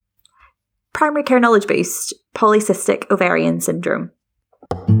Primary Care Knowledge Boost, Polycystic Ovarian Syndrome.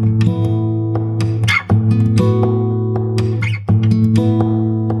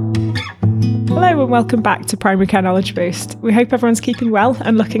 Hello and welcome back to Primary Care Knowledge Boost. We hope everyone's keeping well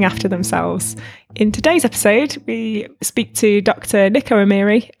and looking after themselves. In today's episode, we speak to Dr. Nico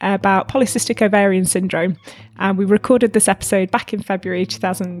Amiri about polycystic ovarian syndrome. And we recorded this episode back in February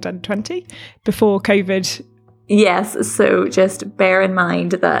 2020, before COVID. Yes, so just bear in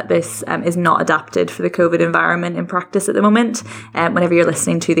mind that this is not adapted for the COVID environment in practice at the moment, whenever you're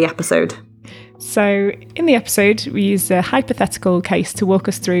listening to the episode. So in the episode, we use a hypothetical case to walk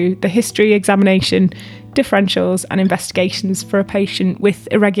us through the history, examination, differentials and investigations for a patient with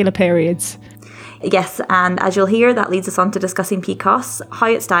irregular periods. Yes, and as you'll hear, that leads us on to discussing PCOS, how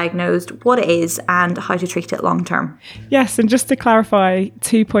it's diagnosed, what it is, and how to treat it long term. Yes, and just to clarify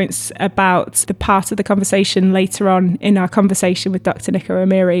 2 points about the part of the conversation later on in our conversation with Dr. Nico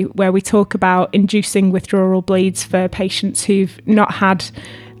Amiri, where we talk about inducing withdrawal bleeds for patients who've not had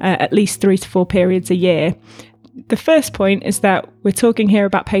at least 3 to 4 periods a year. The first point is that we're talking here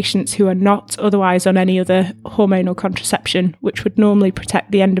about patients who are not otherwise on any other hormonal contraception, which would normally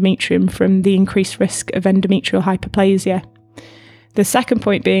protect the endometrium from the increased risk of endometrial hyperplasia. The second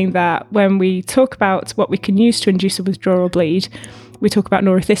point being that when we talk about what we can use to induce a withdrawal bleed, we talk about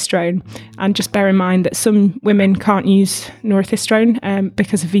norethistone, and just bear in mind that some women can't use norethistone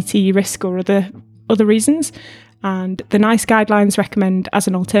because of VTE risk or other reasons. And the NICE guidelines recommend, as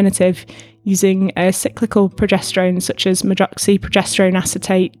an alternative, using a cyclical progesterone such as medroxyprogesterone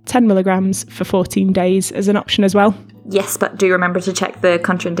acetate, 10 milligrams for 14 days as an option as well. Yes, but do remember to check the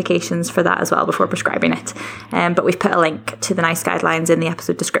contraindications for that as well before prescribing it. But we've put a link to the NICE guidelines in the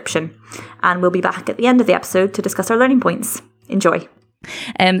episode description. And we'll be back at the end of the episode to discuss our learning points. Enjoy.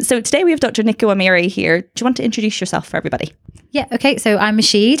 So today we have Dr. Nico Amiri here. Do you want to introduce yourself for everybody? Yeah, okay. So I'm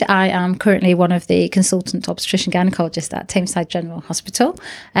Mashid. I am currently one of the consultant obstetrician gynecologists at Tameside General Hospital.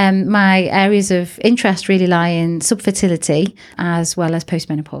 My areas of interest really lie in subfertility as well as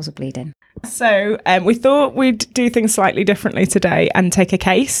postmenopausal bleeding. So we thought we'd do things slightly differently today and take a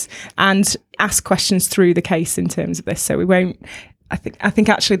case and ask questions through the case in terms of this. So we won't. I think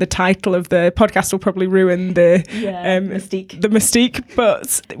actually the title of the podcast will probably ruin the mystique,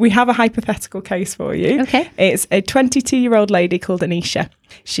 but we have a hypothetical case for you. Okay. It's a 22-year-old lady called Anisha.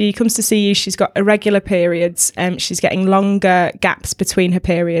 She comes to see you. She's got irregular periods. She's getting longer gaps between her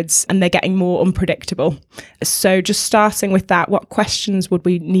periods and they're getting more unpredictable. So just starting with that, what questions would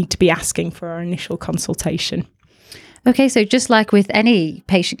we need to be asking for our initial consultation? Okay, so just like with any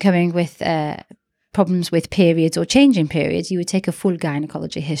patient coming with problems with periods or changing periods, you would take a full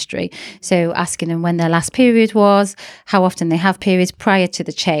gynecology history. So asking them when their last period was, how often they have periods prior to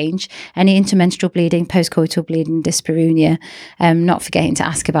the change, any intermenstrual bleeding, postcoital bleeding, dyspareunia, not forgetting to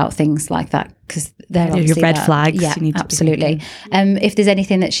ask about things like that because they're obviously red flags. Yeah, you need to absolutely. If there's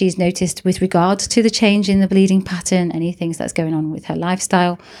anything that she's noticed with regards to the change in the bleeding pattern, any things that's going on with her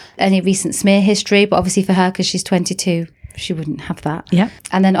lifestyle, any recent smear history, but obviously for her, because she's 22, she wouldn't have that. Yeah.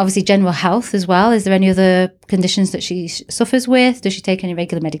 And then obviously general health as well. Is there any other conditions that she suffers with? Does she take any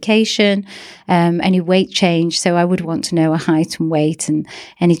regular medication? Any weight change? So I would want to know her height and weight and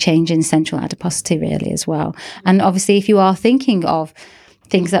any change in central adiposity really as well. And obviously if you are thinking of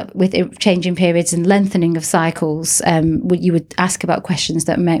things that with changing periods and lengthening of cycles, you would ask about questions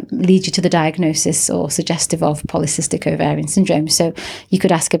that might lead you to the diagnosis or suggestive of polycystic ovarian syndrome. So you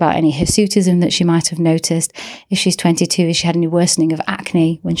could ask about any hirsutism that she might have noticed. If she's 22, has she had any worsening of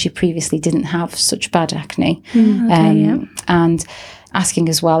acne when she previously didn't have such bad acne? And asking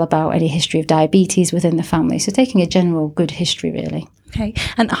as well about any history of diabetes within the family. So taking a general good history really. Okay.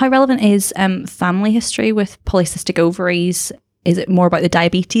 And how relevant is family history with polycystic ovaries? Is it more about the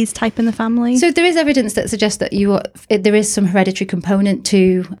diabetes type in the family? So there is evidence that suggests that there is some hereditary component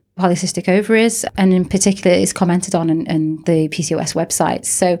to polycystic ovaries, and in particular is commented on in the PCOS websites.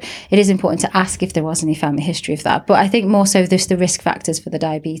 So it is important to ask if there was any family history of that. But I think more so there's the risk factors for the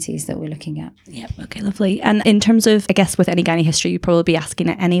diabetes that we're looking at. Yeah, okay, lovely. And in terms of, I guess with any gynae history, you'd probably be asking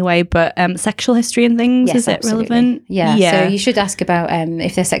it anyway, but sexual history and things, yes, is it absolutely relevant? Yeah, so you should ask about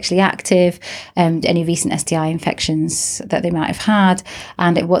if they're sexually active, any recent STI infections that they might have had,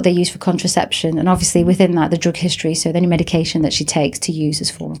 and what they use for contraception. And obviously within that, the drug history, so any medication that she takes to use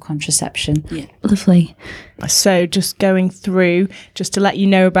as a form of contraception. contraception. Yeah, lovely. So just going through, just to let you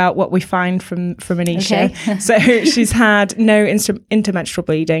know about what we find from Anisha. Okay. So she's had no intermenstrual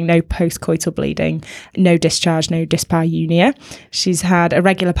bleeding, no postcoital bleeding, no discharge, no dyspareunia. She's had a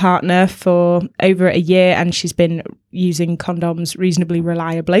regular partner for over a year and she's been using condoms reasonably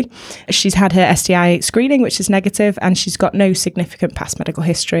reliably. She's had her STI screening, which is negative, and she's got no significant past medical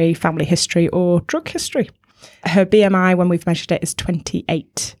history, family history or drug history. Her BMI, when we've measured it, is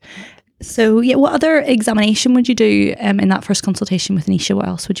 28. So, yeah, what other examination would you do in that first consultation with Anisha? What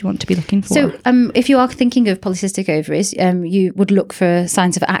else would you want to be looking for? So if you are thinking of polycystic ovaries, you would look for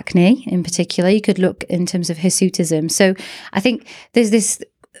signs of acne in particular. You could look in terms of hirsutism. So I think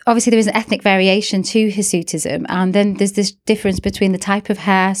obviously there is an ethnic variation to hirsutism, and then there's this difference between the type of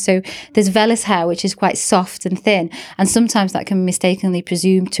hair. So there's vellus hair, which is quite soft and thin, and sometimes that can be mistakenly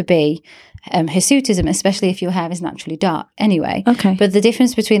presumed to be hirsutism, especially if your hair is naturally dark anyway. Okay. But the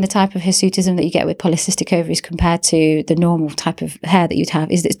difference between the type of hirsutism that you get with polycystic ovaries compared to the normal type of hair that you'd have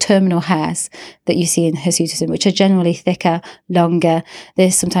is the terminal hairs that you see in hirsutism, which are generally thicker, longer.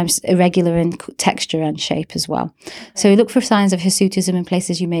 They're sometimes irregular in texture and shape as well. So look for signs of hirsutism in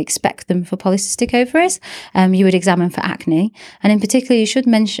places you may expect them for polycystic ovaries. You would examine for acne, and in particular you should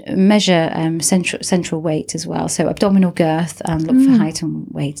measure central weight as well. So abdominal girth, and look for height and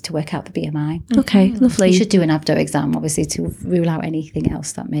weight to work out the BMI. Okay, lovely. You should do an abdo exam, obviously, to rule out anything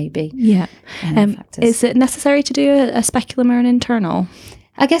else that may be. Yeah. Factors. Is it necessary to do a speculum or an internal?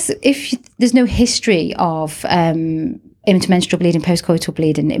 I guess if there's no history of intermenstrual bleeding, postcoital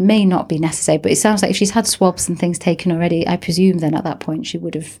bleeding, it may not be necessary, but it sounds like if she's had swabs and things taken already, I presume then at that point she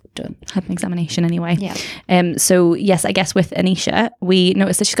would have had an examination anyway. Yeah. So yes, I guess with Anisha, we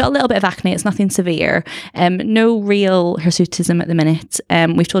noticed that she's got a little bit of acne. It's nothing severe. No real hirsutism at the minute.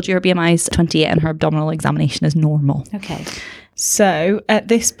 We've told you her BMI is 28 and her abdominal examination is normal. Okay. So at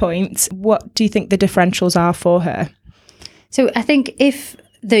this point, what do you think the differentials are for her? So I think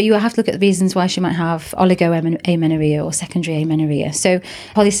you have to look at the reasons why she might have oligoamenorrhea or secondary amenorrhea. So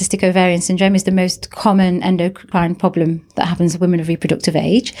polycystic ovarian syndrome is the most common endocrine problem that happens to women of reproductive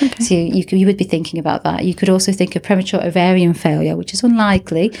age. Okay. So you would be thinking about that. You could also think of premature ovarian failure, which is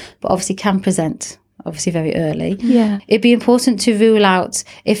unlikely, but obviously can present very early. Yeah. It'd be important to rule out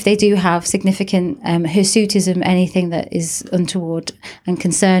if they do have significant hirsutism, anything that is untoward and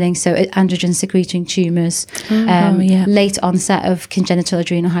concerning. So androgen secreting tumours, late onset of congenital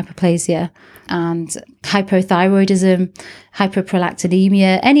adrenal hyperplasia, and hypothyroidism,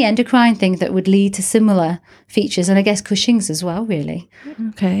 hyperprolactinemia, any endocrine thing that would lead to similar features, and I guess Cushing's as well, really.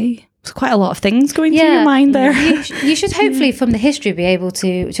 Okay. There's quite a lot of things going through your mind there. You should hopefully from the history be able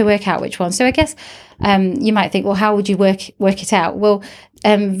to work out which one. So I guess you might think, well, how would you work it out? Well,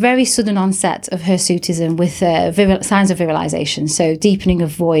 very sudden onset of hirsutism with signs of virilization. So deepening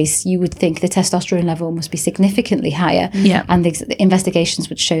of voice, you would think the testosterone level must be significantly higher. Yeah. And the investigations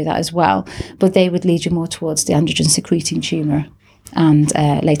would show that as well. But they would lead you more towards the androgen secreting tumour and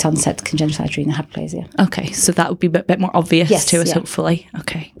late onset congenital adrenal hyperplasia. Okay, so that would be a bit more obvious to us, hopefully.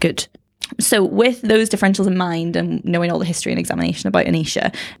 Okay, good. So with those differentials in mind and knowing all the history and examination about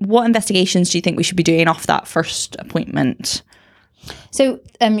Anisha, what investigations do you think we should be doing off that first appointment? So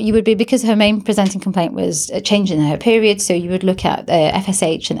you would be, because her main presenting complaint was a change in her period, so you would look at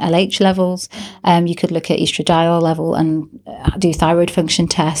FSH and LH levels. You could look at estradiol level and do thyroid function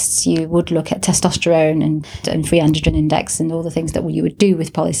tests. You would look at testosterone and free androgen index and all the things that you would do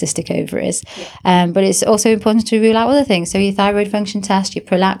with polycystic ovaries. But it's also important to rule out other things. So your thyroid function test, your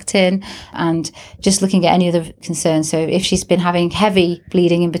prolactin, and just looking at any other concerns. So if she's been having heavy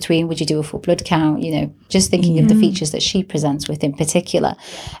bleeding in between, would you do a full blood count? Just thinking of the features that she presents with in particular.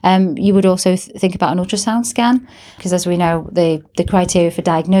 You would also think about an ultrasound scan, because as we know, the criteria for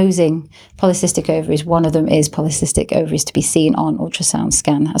diagnosing polycystic ovaries, one of them is polycystic ovaries to be seen on ultrasound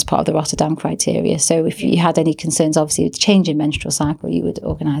scan as part of the Rotterdam criteria. So if you had any concerns, obviously with change in menstrual cycle, you would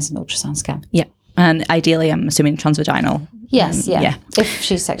organise an ultrasound scan. Yeah. And ideally, I'm assuming transvaginal. Yes, yeah. If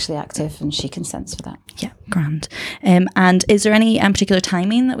she's sexually active and she consents for that. Yeah, grand. And is there any particular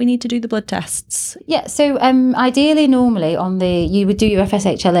timing that we need to do the blood tests? Yeah, so ideally, normally you would do your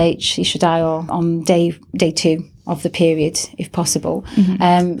FSH, LH, estradiol on day 2 of the period, if possible.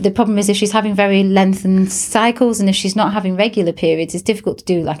 Mm-hmm. The problem is if she's having very lengthened cycles and if she's not having regular periods, it's difficult to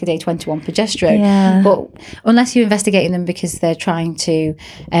do like a day 21 progesterone. Yeah. But unless you're investigating them because they're trying to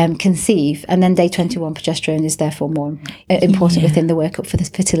conceive, and then day 21 progesterone is therefore more important within the workup for this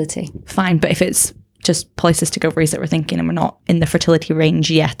fertility. Fine, but if it's just polycystic ovaries that we're thinking and we're not in the fertility range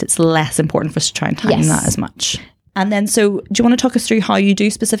yet, it's less important for us to try and time that as much. And then, so do you want to talk us through how you do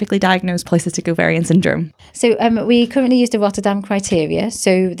specifically diagnose polycystic ovarian syndrome? So we currently use the Rotterdam criteria.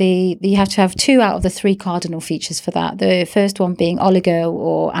 So you have to have 2 out of the 3 cardinal features for that. The first one being oligo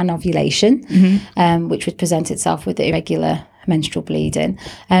or anovulation, which would present itself with the irregular menstrual bleeding.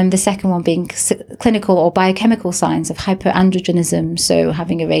 The second one being clinical or biochemical signs of hyperandrogenism, so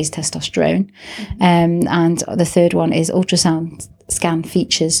having a raised testosterone. And the third one is ultrasound scan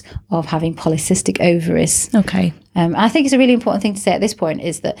features of having polycystic ovaries. Okay. I think it's a really important thing to say at this point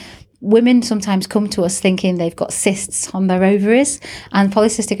is that women sometimes come to us thinking they've got cysts on their ovaries, and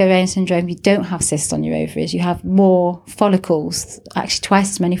polycystic ovarian syndrome, you don't have cysts on your ovaries. You have more follicles, actually twice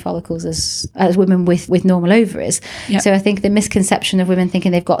as many follicles as women with normal ovaries. Yep. So I think the misconception of women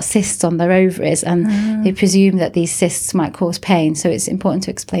thinking they've got cysts on their ovaries, and they presume that these cysts might cause pain. So it's important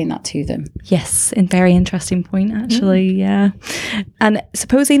to explain that to them. Yes, a very interesting point, actually. Yeah. And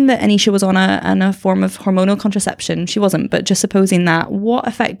supposing that Anisha was on a form of hormonal contraception, she wasn't, but just supposing that, what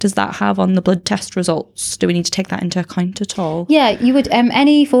effect does that have on the blood test results? Do we need to take that into account at all? Yeah, you would.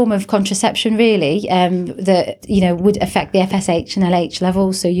 Any form of contraception really that would affect the FSH and LH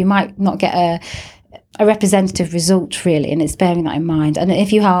levels. So you might not get a representative result really, and it's bearing that in mind. And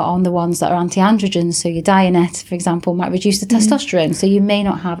if you are on the ones that are anti-androgens, so your Dianet, for example, might reduce the testosterone, so you may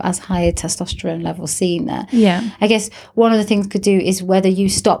not have as high a testosterone level seen there. Yeah. I guess one of the things could do is whether you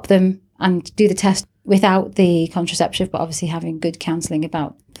stop them and do the test without the contraceptive, but obviously having good counselling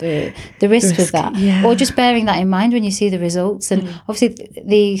about the risk of that, or just bearing that in mind when you see the results. And obviously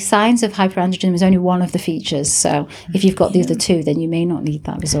the signs of hyperandrogenism is only one of the features, so if you've got the other 2, then you may not need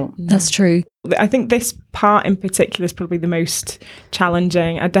that result. That's true. I think this part in particular is probably the most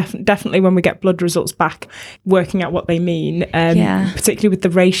challenging. I definitely when we get blood results back, working out what they mean, particularly with the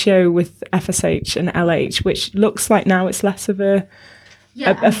ratio with FSH and LH, which looks like now it's less of a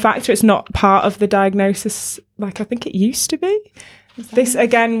factor. It's not part of the diagnosis like I think it used to be. This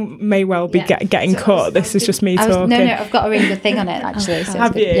again may well be getting cut. This is just me talking. No, I've got a really good thing on it actually. So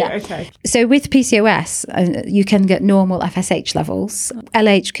have you? Yeah. Okay. So with PCOS, you can get normal FSH levels.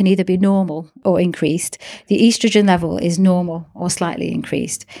 LH can either be normal or increased. The estrogen level is normal or slightly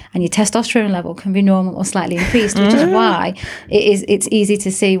increased, and your testosterone level can be normal or slightly increased, which is why it's easy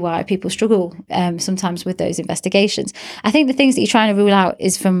to see why people struggle sometimes with those investigations. I think the things that you're trying to rule out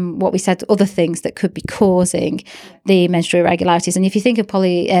is from what we said, other things that could be causing the menstrual irregularities. And if you think of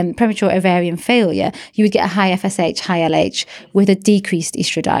premature ovarian failure, you would get a high FSH, high LH with a decreased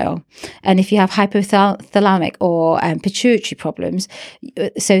estradiol. And if you have hypothalamic or pituitary problems,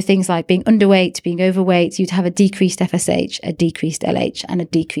 so things like being underweight, being overweight, you'd have a decreased FSH, a decreased LH, and a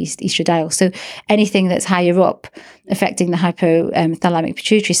decreased estradiol. So anything that's higher up affecting the hypothalamic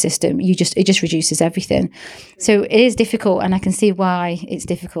pituitary system, it just reduces everything. So it is difficult, and I can see why it's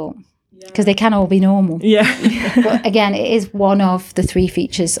difficult. Because they can all be normal. Yeah. But again, it is one of the 3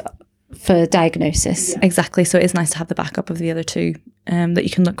 features for diagnosis. Yeah. Exactly. So it is nice to have the backup of the other 2 that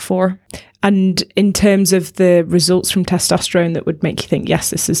you can look for. And in terms of the results from testosterone that would make you think, yes,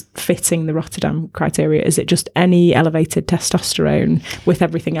 this is fitting the Rotterdam criteria, is it just any elevated testosterone with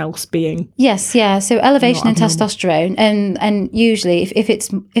everything else being? Yes, yeah. So elevation in testosterone, and usually if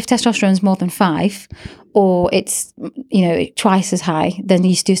testosterone is more than 5, or it's twice as high, then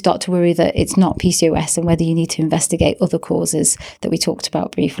you do start to worry that it's not PCOS, and whether you need to investigate other causes that we talked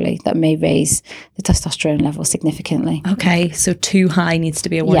about briefly that may raise the testosterone level significantly. Okay, so too high needs to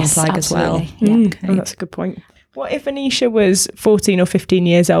be a warning flag as well. Yeah. Okay. Oh, that's a good point. What if Anisha was 14 or 15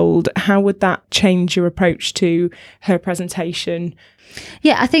 years old? How would that change your approach to her presentation?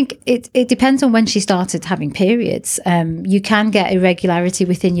 Yeah, I think it depends on when she started having periods. You can get irregularity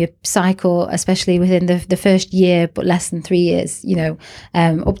within your cycle, especially within the first year, but less than 3 years,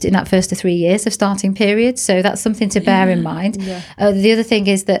 up to in that first to 3 years of starting periods. So that's something to bear in mind. Yeah. The other thing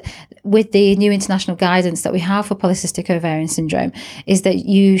is that with the new international guidance that we have for polycystic ovarian syndrome is that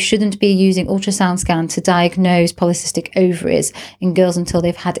you shouldn't be using ultrasound scan to diagnose polycystic ovaries in girls until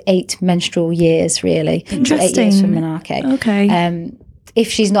they've had 8 menstrual years, really. Interesting. 8 years from menarche. Okay. If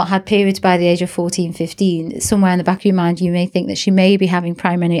she's not had periods by the age of 14, 15, somewhere in the back of your mind, you may think that she may be having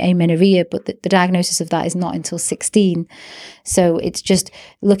primary amenorrhea, but the diagnosis of that is not until 16. So it's just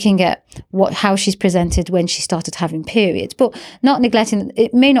looking at how she's presented when she started having periods, but not neglecting.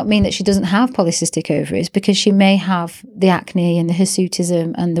 It may not mean that she doesn't have polycystic ovaries, because she may have the acne and the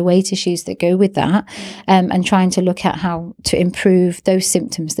hirsutism and the weight issues that go with that, and trying to look at how to improve those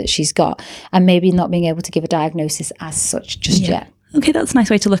symptoms that she's got, and maybe not being able to give a diagnosis as such just yet. Okay, that's a nice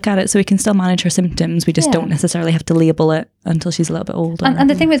way to look at it. So we can still manage her symptoms. We just don't necessarily have to label it until she's a little bit older. And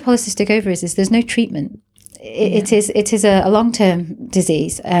the thing with polycystic ovaries is there's no treatment. It is a long-term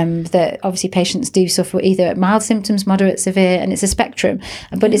disease that obviously patients do suffer either mild symptoms, moderate, severe, and it's a spectrum.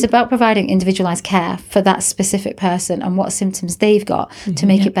 But it's about providing individualised care for that specific person and what symptoms they've got to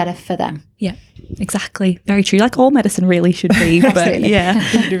make it better for them. Yeah, exactly. Very true. Like all medicine really should be, but yeah.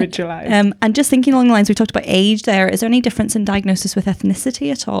 Individualised. And just thinking along the lines, we talked about age there. Is there any difference in diagnosis with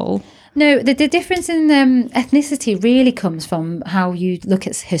ethnicity at all? No, the difference in ethnicity really comes from how you look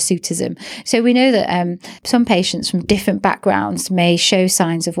at hirsutism. So we know that some patients from different backgrounds may show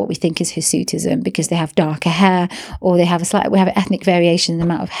signs of what we think is hirsutism because they have darker hair, or we have an ethnic variation in the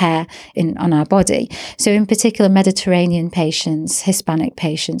amount of hair on our body. So in particular, Mediterranean patients, Hispanic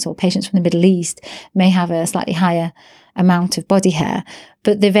patients, or patients from the Middle East may have a slightly higher amount of body hair,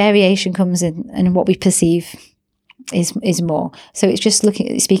 but the variation comes in what we perceive is more. So it's just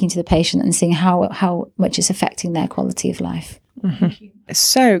speaking to the patient and seeing how much it's affecting their quality of life. Mm-hmm.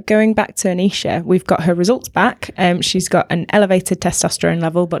 So going back to Anisha, we've got her results back. She's got an elevated testosterone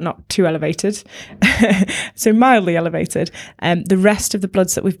level, but not too elevated. So mildly elevated. The rest of the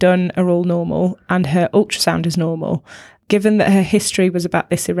bloods that we've done are all normal, and her ultrasound is normal. Given that her history was about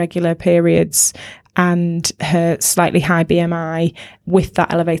this irregular periods and her slightly high BMI with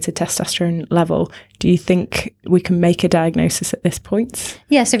that elevated testosterone level, do you think we can make a diagnosis at this point?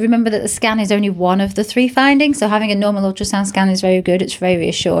 Yeah, so remember that the scan is only one of the 3 findings. So having a normal ultrasound scan is very good. It's very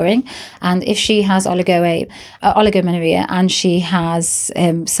reassuring. And if she has oligomenorrhea and she has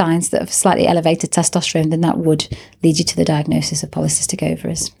signs that have slightly elevated testosterone, then that would lead you to the diagnosis of polycystic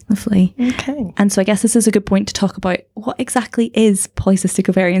ovaries. Lovely. Okay. And so I guess this is a good point to talk about what exactly is polycystic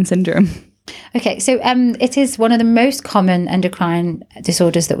ovarian syndrome. Okay, so it is one of the most common endocrine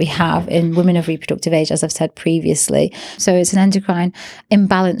disorders that we have in women of reproductive age, as I've said previously. So it's an endocrine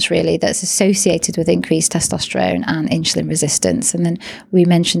imbalance, really, that's associated with increased testosterone and insulin resistance. And then we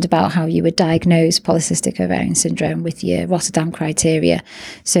mentioned about how you would diagnose polycystic ovarian syndrome with your Rotterdam criteria.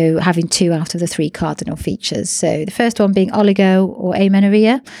 So having 2 out of the 3 cardinal features. So the first one being oligo or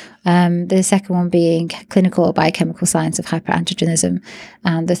amenorrhea. The second one being clinical or biochemical signs of hyperandrogenism,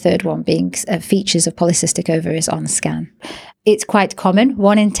 and the third one being features of polycystic ovaries on scan. It's quite common.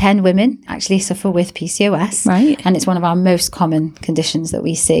 1 in 10 women actually suffer with PCOS, right? And it's one of our most common conditions that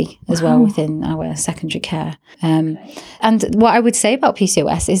we see as well within our secondary care. And what I would say about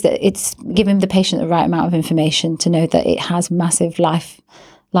PCOS is that it's giving the patient the right amount of information to know that it has massive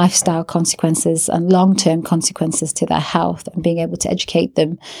lifestyle consequences and long-term consequences to their health, and being able to educate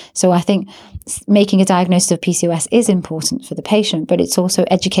them. So I think making a diagnosis of PCOS is important for the patient, but it's also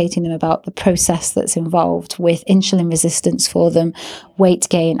educating them about the process that's involved with insulin resistance for them, weight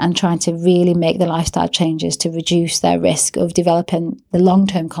gain, and trying to really make the lifestyle changes to reduce their risk of developing the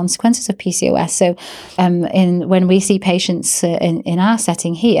long-term consequences of PCOS. So when we see patients in our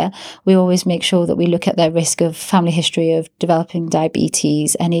setting here, we always make sure that we look at their risk of family history of developing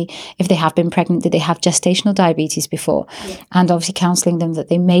diabetes, if they have been pregnant, did they have gestational diabetes before? Yeah. And obviously counselling them that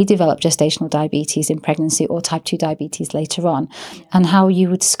they may develop gestational diabetes in pregnancy or type 2 diabetes later on, and how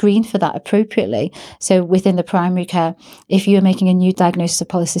you would screen for that appropriately. So within the primary care, if you're making a new diagnosis of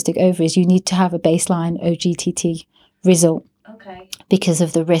polycystic ovaries, you need to have a baseline OGTT result. Okay. Because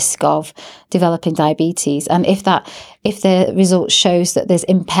of the risk of developing diabetes. And if the result shows that there's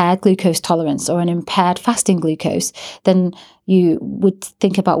impaired glucose tolerance or an impaired fasting glucose, then you would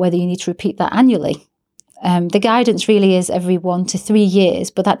think about whether you need to repeat that annually. The guidance really is every 1 to 3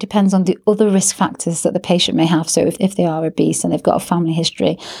 years, but that depends on the other risk factors that the patient may have. So if they are obese and they've got a family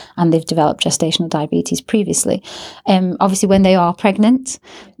history and they've developed gestational diabetes previously. Obviously, when they are pregnant,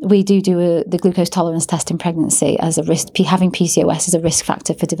 we do the glucose tolerance test in pregnancy as a risk. Having PCOS is a risk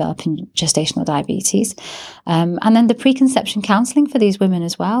factor for developing gestational diabetes. And then the preconception counselling for these women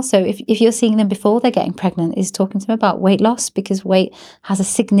as well. So if you're seeing them before they're getting pregnant, is talking to them about weight loss, because weight has a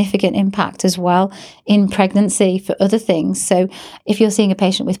significant impact as well in pregnancy for other things. So if you're seeing a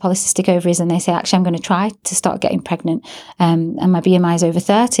patient with polycystic ovaries and they say, actually, I'm going to try to start getting pregnant and my BMI is over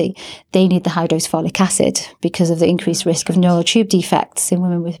 30, they need the high dose folic acid because of the increased risk of neural tube defects in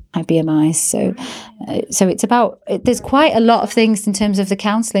women with high BMIs. So it's about, there's quite a lot of things in terms of the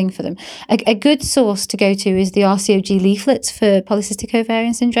counselling for them. A good source to go to is the RCOG leaflets for polycystic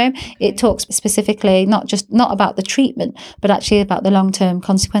ovarian syndrome. It talks specifically not about the treatment, but actually about the long-term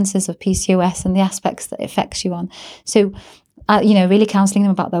consequences of PCOS and the aspects that it affects you on. So really counselling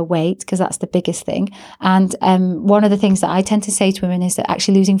them about their weight, because that's the biggest thing. And one of the things that I tend to say to women is that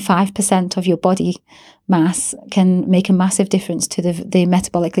actually losing 5% of your body mass can make a massive difference to the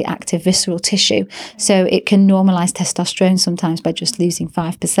metabolically active visceral tissue. So it can normalise testosterone sometimes by just losing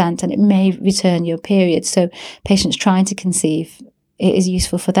 5%, and it may return your period. So patients trying to conceive, it is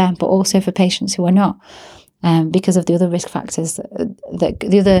useful for them, but also for patients who are not. because of the other risk factors,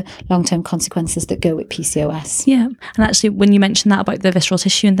 the other long-term consequences that go with PCOS. Yeah. And actually, when you mentioned that about the visceral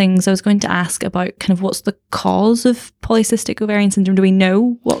tissue and things, I was going to ask about kind of what's the cause of polycystic ovarian syndrome. Do we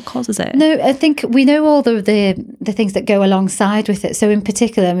know what causes it? No, I think we know all the things that go alongside with it. So in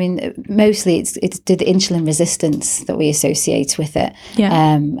particular, I mean, mostly it's the insulin resistance that we associate with it. Yeah.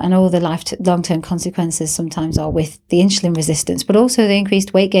 And all the long-term consequences sometimes are with the insulin resistance, but also the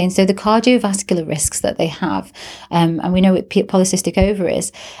increased weight gain. So the cardiovascular risks that they have. And we know with polycystic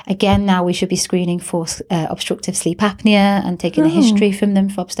ovaries, again, now we should be screening for obstructive sleep apnea and taking a history from them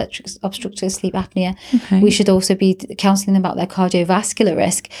for obstructive sleep apnea. Okay. We should also be counselling them about their cardiovascular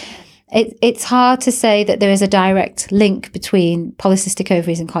risk. It's hard to say that there is a direct link between polycystic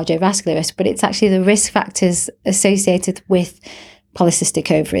ovaries and cardiovascular risk, but it's actually the risk factors associated with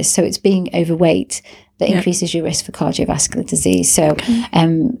polycystic ovaries. So it's being overweight that increases your risk for cardiovascular disease. So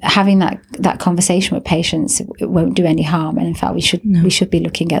having that conversation with patients, it won't do any harm. And in fact, we should be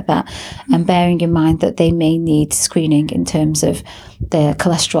looking at that and bearing in mind that they may need screening in terms of their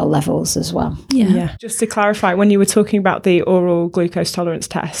cholesterol levels as well. Yeah. Just to clarify, when you were talking about the oral glucose tolerance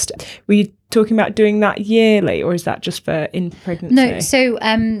test, were you talking about doing that yearly, or is that just for in pregnancy? No. So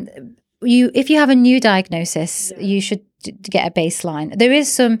if you have a new diagnosis, you should get a baseline. There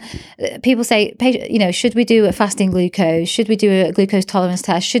is some people say, should we do a fasting glucose? Should we do a glucose tolerance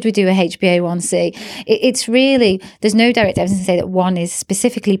test? Should we do a HbA1c? It's really, there's no direct evidence to say that one is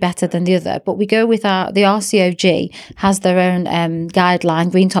specifically better than the other, but we go with the RCOG has their own guideline,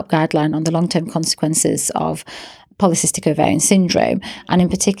 Green Top guideline on the long-term consequences of polycystic ovarian syndrome. And in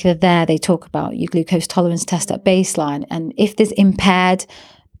particular there, they talk about your glucose tolerance test at baseline. And if there's impaired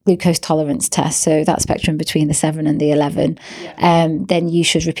glucose tolerance test, so that spectrum between the 7 and the 11, then you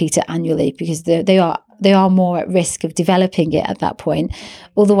should repeat it annually, because they are more at risk of developing it at that point.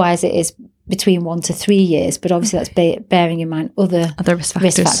 Otherwise, it is between 1 to 3 years, but obviously that's bearing in mind other risk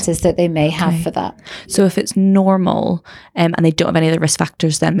factors that they may have for that. So if it's normal and they don't have any other risk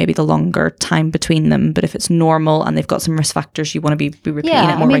factors, then maybe the longer time between them. But if it's normal and they've got some risk factors, you want to be repeating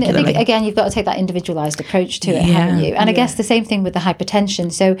it more regularly. I think, again, you've got to take that individualized approach to it, haven't you? And I guess the same thing with the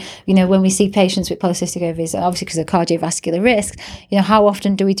hypertension. So, when we see patients with polycystic ovaries, obviously because of cardiovascular risk, how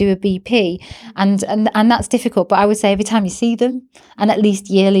often do we do a BP? And that's difficult, but I would say every time you see them, and at least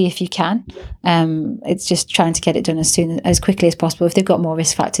yearly if you can. It's just trying to get it done as quickly as possible. If they've got more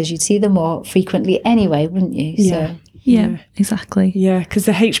risk factors, you'd see them more frequently anyway, wouldn't you? Yeah, exactly. Yeah, because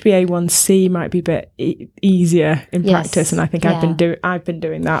the HbA1c might be a bit easier in practice, and I think I've been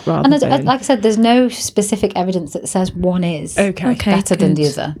doing that rather than. Like I said, there's no specific evidence that says one is better than the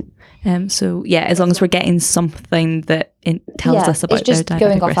other. So as long as we're getting something that tells us about their diabetic risk. It's just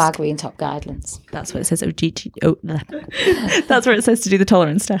going off our Green Top guidelines. That's what it says. That's where it says to do the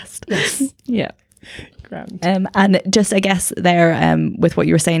tolerance test. Yes. Yeah. And just, I guess, there with what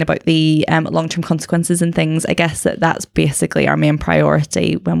you were saying about the long-term consequences and things, I guess that's basically our main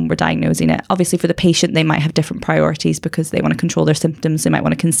priority when we're diagnosing it. Obviously, for the patient, they might have different priorities because they want to control their symptoms, they might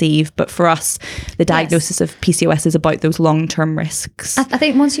want to conceive. But for us, the diagnosis of PCOS is about those long-term risks. I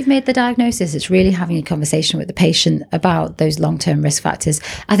think once you've made the diagnosis, it's really having a conversation with the patient about those long-term risk factors.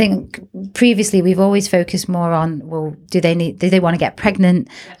 I think previously we've always focused more on, well, do they want to get pregnant,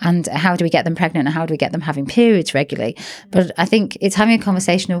 and how do we get them pregnant, and how do we get them having periods regularly? But I think it's having a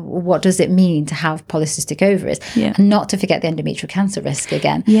conversation of what does it mean to have polycystic ovaries, and not to forget the endometrial cancer risk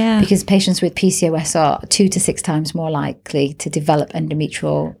again, because patients with PCOS are 2 to 6 times more likely to develop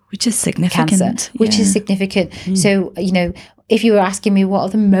endometrial which is significant cancer, which is significant. So if you were asking me what are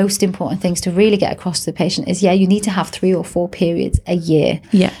the most important things to really get across to the patient is, you need to have 3 or 4 periods a year.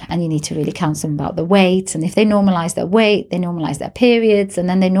 And you need to really counsel them about the weight. And if they normalise their weight, they normalise their periods, and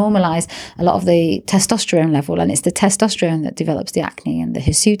then they normalise a lot of the testosterone level. And it's the testosterone that develops the acne and the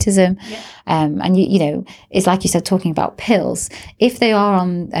hirsutism. And, it's like you said, talking about pills. If they are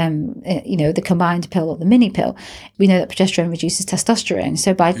on, the combined pill or the mini pill, we know that progesterone reduces testosterone.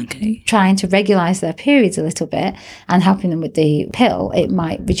 So by trying to regulise their periods a little bit and helping them with the pill, it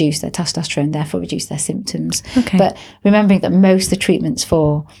might reduce their testosterone, therefore reduce their symptoms. But remembering that most of the treatments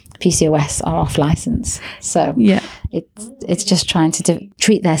for PCOS are off license, so it's just trying to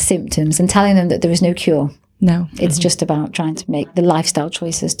treat their symptoms and telling them that there is no cure. No, it's just about trying to make the lifestyle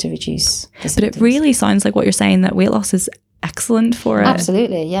choices to reduce the symptoms. But it really sounds like what you're saying, that weight loss is excellent for it.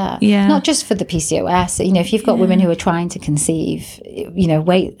 Absolutely, yeah. Not just for the PCOS. You know, if you've got women who are trying to conceive, you know,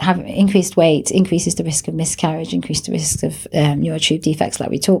 increased weight increases the risk of miscarriage, increases the risk of neurotube defects, like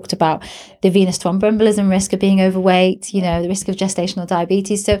we talked about, the venous thromboembolism risk of being overweight, you know, the risk of gestational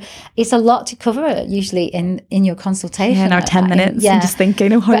diabetes. So it's a lot to cover usually in your consultation. In our 10 minutes, and just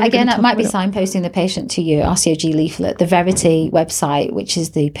thinking, but again, that might be signposting the patient to your RCOG leaflet, the Verity website, which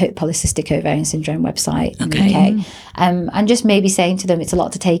is the Polycystic Ovarian Syndrome website in the UK. And just maybe saying to them, it's a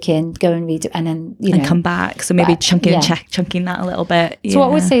lot to take in, go and read it, and then, you know. And come back. So maybe chunking that a little bit. So what I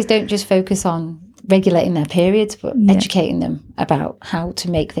would say is don't just focus on regulating their periods, but educating them about how to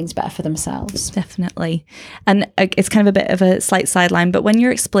make things better for themselves. Definitely. And it's kind of a bit of a slight sideline, but when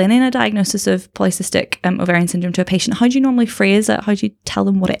you're explaining a diagnosis of polycystic ovarian syndrome to a patient, how do you normally phrase it? How do you tell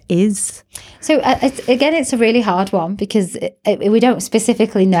them what it is? So it's a really hard one because we don't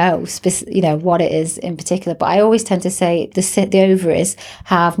specifically know, what it is in particular. But I always tend to say the ovaries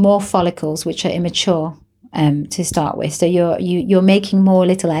have more follicles which are immature. To start with, so you're making more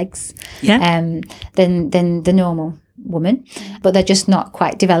little eggs, than the normal woman, but they're just not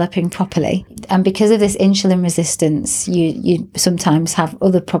quite developing properly. And because of this insulin resistance, you sometimes have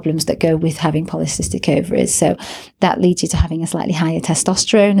other problems that go with having polycystic ovaries. So that leads you to having a slightly higher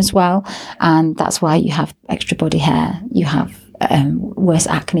testosterone as well, and that's why you have extra body hair. You have worse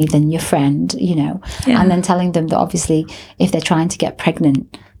acne than your friend, you know. And then telling them that obviously if they're trying to get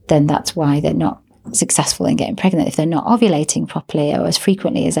pregnant, then that's why they're not successful in getting pregnant, if they're not ovulating properly or as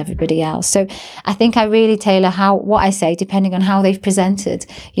frequently as everybody else. So I think I really tailor what I say depending on how they've presented.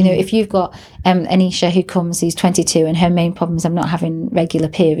 You know, if you've got Anisha who comes, who's 22, and her main problem is I'm not having regular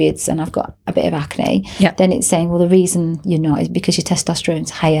periods and I've got a bit of acne, then it's saying, well, the reason you're not is because your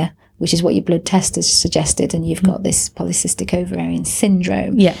testosterone's higher, which is what your blood test has suggested, and you've got this polycystic ovarian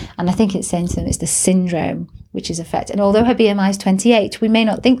syndrome. And I think it's saying to them it's the syndrome which is affected. And although her BMI is 28, we may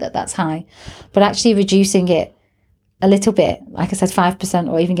not think that that's high, but actually reducing it a little bit, like I said, 5%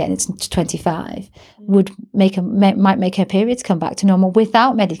 or even getting it to 25 might make her periods come back to normal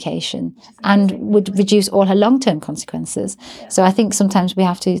without medication and would reduce all her long-term consequences. So I think sometimes we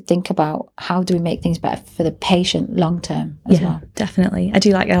have to think about how do we make things better for the patient long-term as well. Definitely. I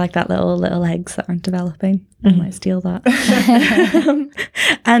like that little eggs that aren't developing. I might steal that.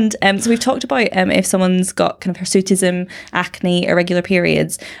 And so we've talked about if someone's got kind of hirsutism, acne, irregular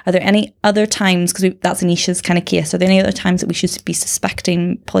periods, are there any other times, because that's Anisha's kind of case, are there any other times that we should be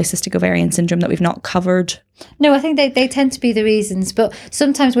suspecting polycystic ovarian syndrome that we've not covered? No, I think they tend to be the reasons, but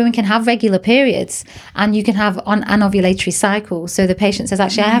sometimes women can have regular periods and you can have anovulatory cycles. So the patient says,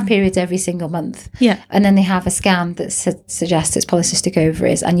 actually, I have periods every single month. And then they have a scan that suggests it's polycystic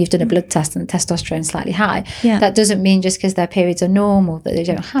ovaries and you've done a blood test and the testosterone's slightly high. That doesn't mean just because their periods are normal that they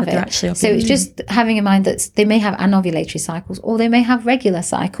don't have it. So it's just having in mind that they may have anovulatory cycles or they may have regular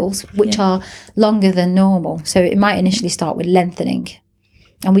cycles, which are longer than normal. So it might initially start with lengthening.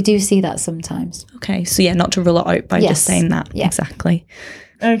 And we do see that sometimes. Okay, so not to rule it out by just saying that. Exactly.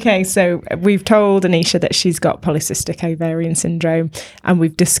 Okay, so we've told Anisha that she's got polycystic ovarian syndrome, and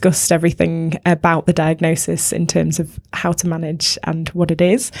we've discussed everything about the diagnosis in terms of how to manage and what it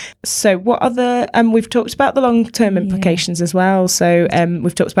is. So what other, we've talked about the long-term implications as well. So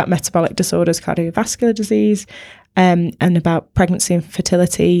we've talked about metabolic disorders, cardiovascular disease, and about pregnancy and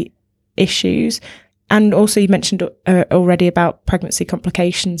fertility issues. And also you mentioned already about pregnancy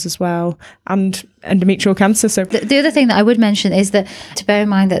complications as well and endometrial cancer. So the other thing that I would mention is that to bear in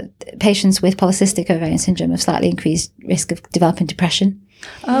mind that patients with polycystic ovarian syndrome have slightly increased risk of developing depression.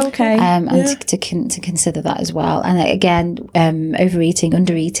 To consider that as well. And again, overeating,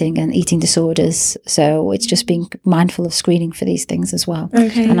 undereating and eating disorders. So it's just being mindful of screening for these things as well.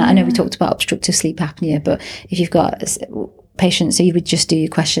 And I know we talked about obstructive sleep apnea, but if you've got patients, so you would just do your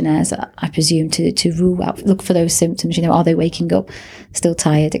questionnaires, I presume, to rule out, look for those symptoms, are they waking up still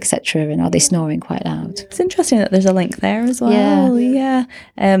tired, etc., and are they snoring quite loud? It's interesting that there's a link there as well.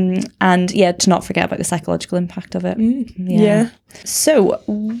 And to not forget about the psychological impact of it. So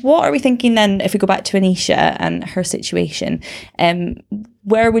what are we thinking then if we go back to Anisha and her situation?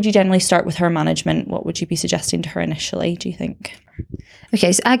 Where would you generally start with her management? What would you be suggesting to her initially, do you think?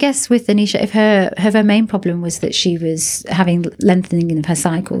 Okay, so I guess with Anisha, if her main problem was that she was having lengthening of her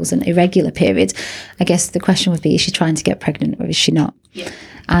cycles and irregular periods, I guess the question would be, is she trying to get pregnant or is she not?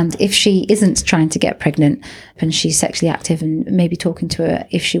 And if she isn't trying to get pregnant and she's sexually active, and maybe talking to her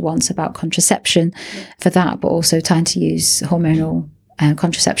if she wants about contraception for that, but also trying to use hormonal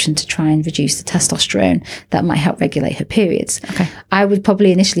contraception to try and reduce the testosterone that might help regulate her periods. Okay. I would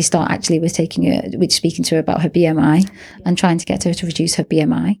probably initially start actually with speaking to her about her BMI and trying to get her to reduce her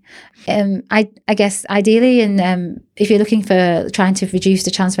BMI. I guess ideally, and if you're looking for trying to reduce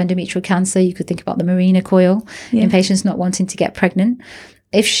the chance of endometrial cancer, you could think about the Mirena coil in patients not wanting to get pregnant.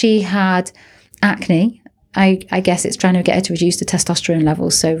 If she had acne, I guess it's trying to get her to reduce the testosterone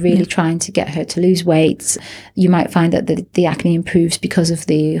levels. So really trying to get her to lose weight. You might find that the acne improves because of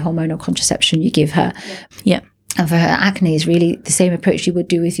the hormonal contraception you give her. Yeah. And for her acne is really the same approach you would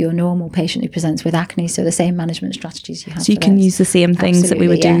do with your normal patient who presents with acne. So the same management strategies you have. So you can use the same things that we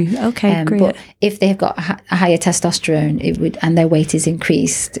would do. Okay, great. But if they've got a higher testosterone, and their weight is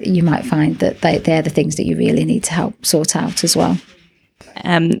increased, you might find that they're the things that you really need to help sort out as well.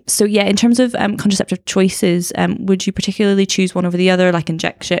 So in terms of contraceptive choices, would you particularly choose one over the other, like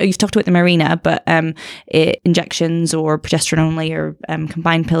injection? You've talked about the Mirena, but injections or progesterone only, or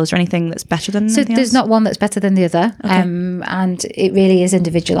combined pills, or anything that's better than? So there's not one that's better than the other, Okay. And it really is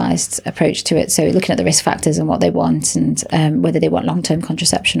individualized approach to it. So looking at the risk factors and what they want, and whether they want long-term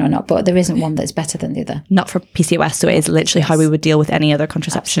contraception or not. But there isn't one that's better than the other. Not for PCOS, so it is literally how we would deal with any other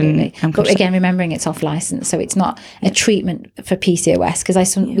contraception. But again, remembering it's off license, so it's not a treatment for PCOS.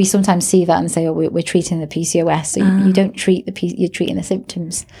 Because we sometimes see that and say, oh, we're treating the PCOS. So you don't treat you're treating the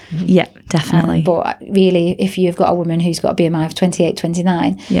symptoms. Yeah, definitely. But really, if you've got a woman who's got a BMI of 28,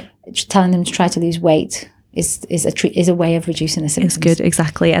 29, telling them to try to lose weight is a way of reducing the symptoms. It's good,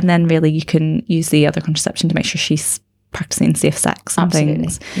 exactly. And then really you can use the other contraception to make sure she's practicing safe sex and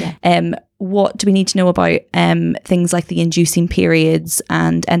things. Yeah. What do we need to know about things like the inducing periods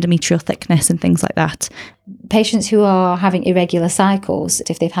and endometrial thickness and things like that? Patients who are having irregular cycles,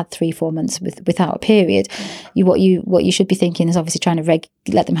 if they've had 3-4 months without a period, what you should be thinking is obviously trying to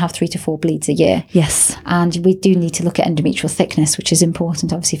let them have 3 to 4 bleeds a year. Yes. And we do need to look at endometrial thickness, which is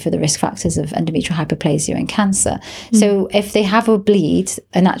important obviously for the risk factors of endometrial hyperplasia and cancer. So if they have a bleed,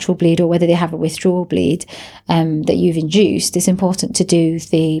 a natural bleed, or whether they have a withdrawal bleed that you've induced, it's important to do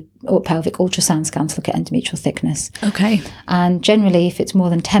the pelvic ultrasound scan to look at endometrial thickness. Okay. And generally, if it's more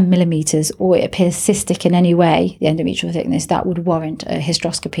than 10 millimeters or it appears cystic in any way, the endometrial thickness, that would warrant a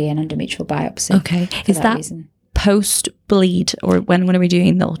hysteroscopy and endometrial biopsy. Okay. Is that reason. Post bleed, or when are we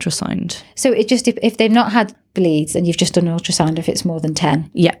doing the ultrasound? So it just, if they've not had bleeds and you've just done an ultrasound, if it's more than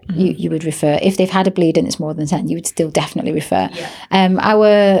 10, you would refer. If they've had a bleed and it's more than 10, you would still definitely refer.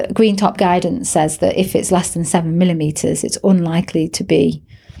 Our Green Top guidance says that if it's less than 7 millimeters, it's unlikely to be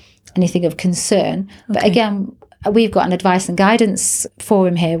anything of concern. But again, we've got an advice and guidance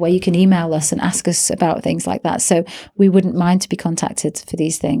forum here where you can email us and ask us about things like that. So we wouldn't mind to be contacted for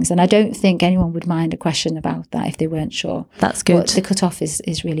these things. And I don't think anyone would mind a question about that if they weren't sure. That's good. But the cutoff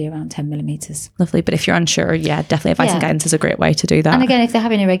is really around 10 millimeters. Lovely. But if you're unsure, definitely advice and guidance is a great way to do that. And again, if they're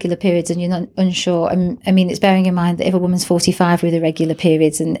having irregular periods and you're not unsure, I mean, it's bearing in mind that if a woman's 45 with irregular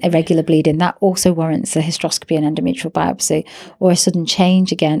periods and irregular bleeding, that also warrants a hysteroscopy and endometrial biopsy, or a sudden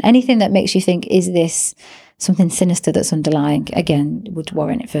change again. Anything that makes you think, is this something sinister that's underlying, again, would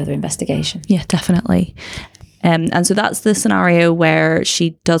warrant further investigation. Yeah, definitely. And so that's the scenario where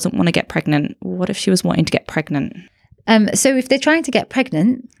she doesn't want to get pregnant. What if she was wanting to get pregnant? So if they're trying to get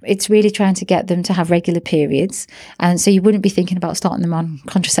pregnant, it's really trying to get them to have regular periods. And so you wouldn't be thinking about starting them on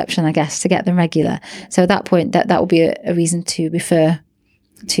contraception, I guess, to get them regular. So at that point, that would be a reason to refer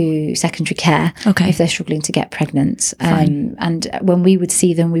to secondary care if they're struggling to get pregnant. And when we would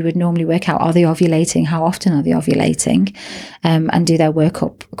see them, we would normally work out, are they ovulating? How often are they ovulating? And do their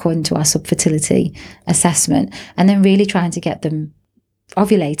workup according to our subfertility assessment. And then really trying to get them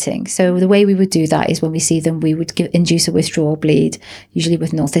ovulating. So the way we would do that is when we see them, we would induce a withdrawal bleed, usually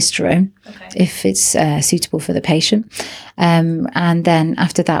with northisterone, if it's suitable for the patient. And then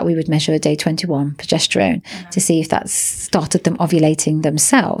after that, we would measure day 21 progesterone to see if that's started them ovulating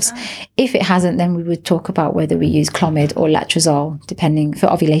themselves. If it hasn't, then we would talk about whether we use Clomid or letrozole, depending for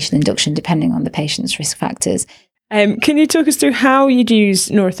ovulation induction, depending on the patient's risk factors. Can you talk us through how you'd use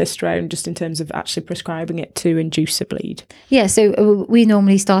northisterone, just in terms of actually prescribing it to induce a bleed? Yeah, so we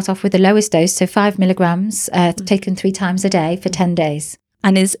normally start off with the lowest dose, so 5 milligrams, taken 3 times a day for 10 days.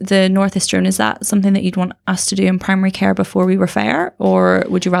 And is the northisterone, is that something that you'd want us to do in primary care before we refer, or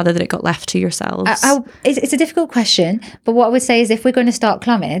would you rather that it got left to yourselves? It's a difficult question, but what I would say is if we're going to start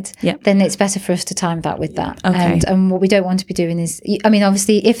Clomid, then it's better for us to time that with that. Okay. And what we don't want to be doing is, I mean,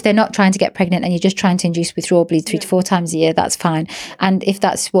 obviously, if they're not trying to get pregnant and you're just trying to induce withdrawal bleed 3 to 4 times a year, that's fine. And if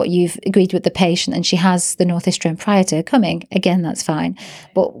that's what you've agreed with the patient and she has the northisterone prior to her coming, again, that's fine.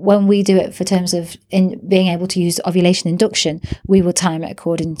 But when we do it for terms of being able to use ovulation induction, we will time it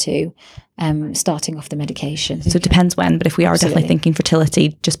according to starting off the medication. So it depends when, but if we are definitely thinking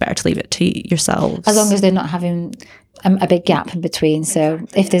fertility, just better to leave it to yourselves. As long as they're not having a big gap in between. So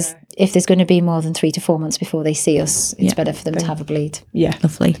if there's going to be more than 3 to 4 months before they see us, it's better for them to have a bleed. Yeah.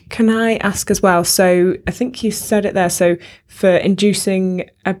 Lovely. Can I ask as well? So I think you said it there. So for inducing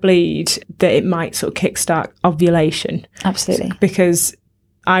a bleed, that it might sort of kickstart ovulation. Absolutely. Because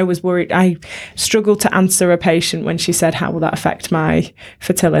I was worried. I struggled to answer a patient when she said, how will that affect my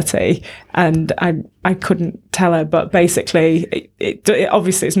fertility? And I couldn't tell her, but basically it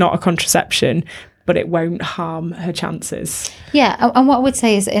obviously it's not a contraception, but it won't harm her chances. Yeah, and what I would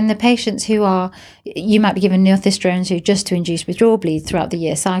say is in the patients who are, you might be given northistrones who just to induce withdrawal bleed throughout the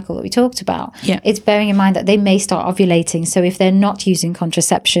year cycle that we talked about. Yeah. It's bearing in mind that they may start ovulating. So if they're not using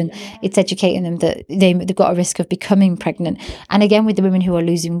contraception, it's educating them that they've got a risk of becoming pregnant. And again, with the women who are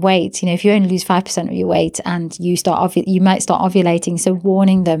losing weight, if you only lose 5% of your weight and you might start ovulating. So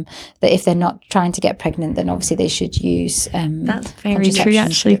warning them that if they're not trying to get pregnant, then obviously they should use That's very true,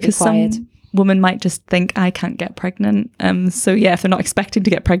 actually, because some woman might just think, I can't get pregnant. So yeah, if they're not expecting to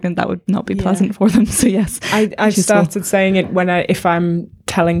get pregnant, that would not be pleasant for them. So yes. I started saying it if I'm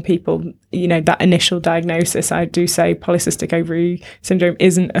telling people, that initial diagnosis, I do say polycystic ovary syndrome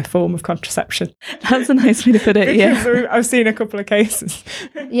isn't a form of contraception. That's a nice way to put it, yeah. I've seen a couple of cases.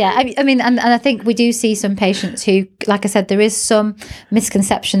 Yeah, I mean, and I think we do see some patients who, like I said, there is some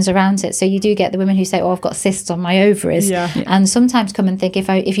misconceptions around it. So you do get the women who say, I've got cysts on my ovaries. And sometimes come and think,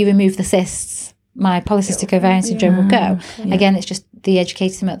 if you remove the cysts, my polycystic ovarian syndrome will go. Again, it's just the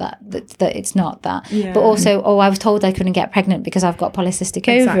educating them at that it's not that. But also, I was told I couldn't get pregnant because I've got polycystic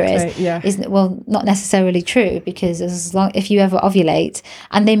ovaries. Isn't not necessarily true, because if you ever ovulate,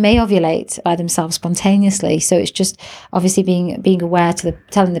 and they may ovulate by themselves spontaneously, so it's just obviously being aware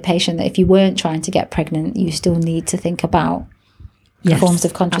telling the patient that if you weren't trying to get pregnant, you still need to think about forms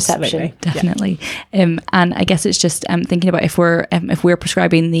of contraception. Absolutely. Definitely. And I guess it's just thinking about if we're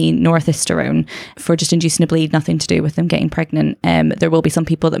prescribing the northisterone for just inducing a bleed, nothing to do with them getting pregnant, there will be some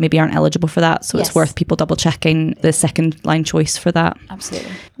people that maybe aren't eligible for that, so it's worth people double checking the second line choice for that.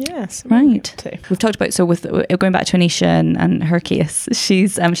 Absolutely. Yes. Right. We've talked about, so with going back to Anisha and her case,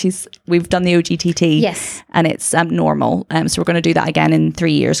 we've done the OGTT. Yes. And it's normal. So we're going to do that again in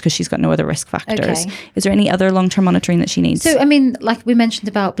 3 years because she's got no other risk factors. Okay. Is there any other long-term monitoring that she needs? So, I mean, like we mentioned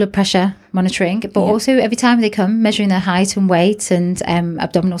about blood pressure monitoring, but also every time they come, measuring their height and weight and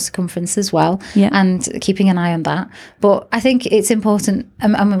abdominal circumference as well, and keeping an eye on that. But I think it's important,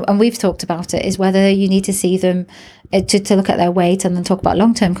 and we've talked about it, is whether you need to see them to look at their weight and then talk about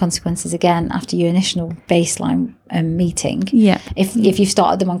long-term consequences again after your initial baseline meeting. If you've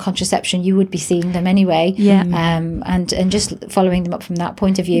started them on contraception, you would be seeing them anyway. And just following them up from that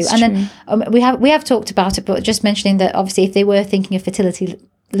point of view. It's and then we have talked about it, but just mentioning that obviously if they were thinking of fertility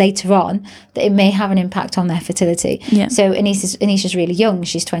later on, that it may have an impact on their fertility. So Anisha's really young,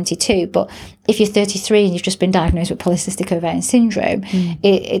 she's 22, but if you're 33 and you've just been diagnosed with polycystic ovarian syndrome,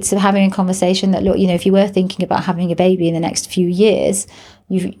 it's having a conversation that, look, if you were thinking about having a baby in the next few years,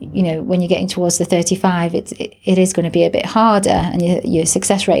 when you're getting towards the 35, it is going to be a bit harder, and your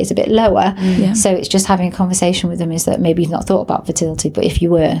success rate is a bit lower. So it's just having a conversation with them, is that maybe you've not thought about fertility, but if you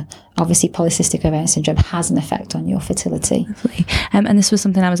were, obviously polycystic ovarian syndrome has an effect on your fertility. Lovely. And this was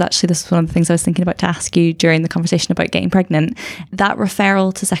something this was one of the things I was thinking about to ask you during the conversation about getting pregnant. That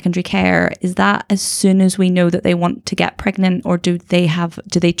referral to secondary care, is that as soon as we know that they want to get pregnant, or do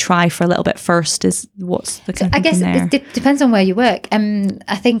they try for a little bit first? What's the kind of I guess there? It depends on where you work.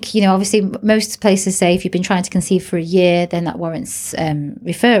 I think, obviously most places say if you've been trying to conceive for a year, then that warrants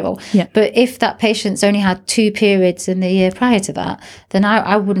referral. But if that patient's only had 2 periods in the year prior to that, then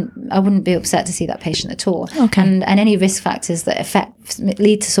I wouldn't be upset to see that patient at all. And any risk factors that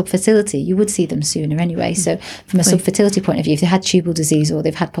lead to subfertility, you would see them sooner anyway. So from a subfertility point of view, if they had tubal disease or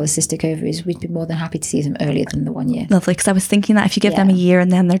they've had polycystic ovaries, we'd be more than happy to see them earlier than the 1 year. Lovely, because I was thinking that if you give them a year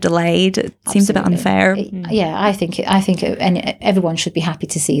and then they're delayed, it seems a bit unfair. I think everyone should be happy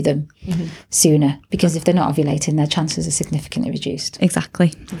to see them sooner, because if they're not ovulating, their chances are significantly reduced.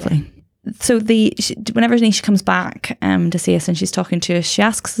 Exactly. Lovely. So whenever Anisha comes back to see us and she's talking to us, she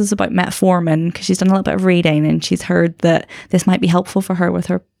asks us about metformin because she's done a little bit of reading and she's heard that this might be helpful for her with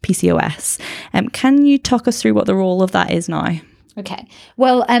her PCOS. Can you talk us through what the role of that is now? Okay.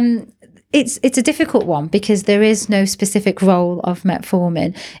 Well, It's a difficult one because there is no specific role of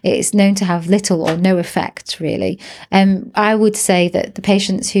metformin. It's known to have little or no effect, really. I would say that the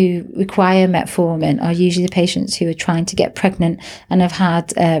patients who require metformin are usually the patients who are trying to get pregnant and have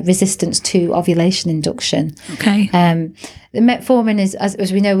had resistance to ovulation induction. Okay. The metformin is,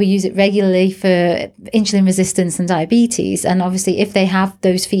 as we know, we use it regularly for insulin resistance and diabetes. And obviously, if they have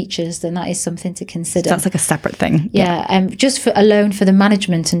those features, then that is something to consider. So that's like a separate thing. Yeah. Just for the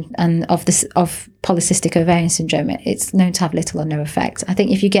management and of polycystic ovarian syndrome, it's known to have little or no effect. I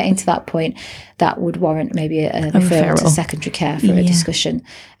think if you get into that point, that would warrant maybe a referral to secondary care for a discussion.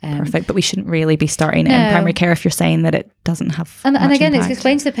 Perfect. But we shouldn't really be starting it in primary care if you're saying that it doesn't have and again, impact. It's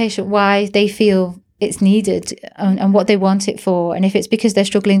explained to the patient why they feel it's needed and what they want it for. And if it's because they're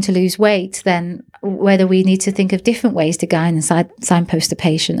struggling to lose weight, then whether we need to think of different ways to guide and signpost the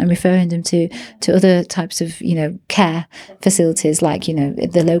patient and referring them to other types of, care facilities like,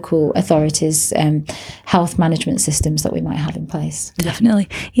 the local authorities, health management systems that we might have in place. Definitely.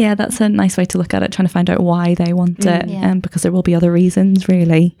 Yeah, that's a nice way to look at it, trying to find out why they want it, because there will be other reasons,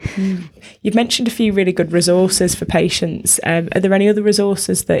 really. You've mentioned a few really good resources for patients. Are there any other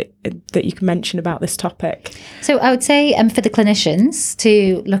resources that you can mention about this topic? So I would say for the clinicians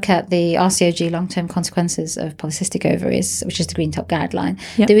to look at the RCOG long-term consequences of polycystic ovaries, which is the Green Top guideline.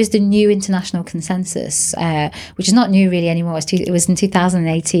 Yep. There is the new international consensus, which is not new really anymore. It was in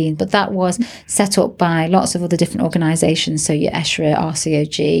 2018, but that was set up by lots of other different organisations. So your ESHRE,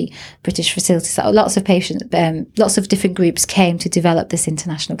 RCOG, British facilities, lots of patients, lots of different groups came to develop this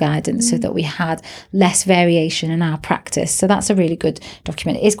international guidance so that we had less variation in our practice. So that's a really good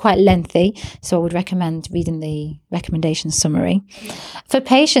document. It is quite lengthy, so I would recommend reading the recommendation summary. For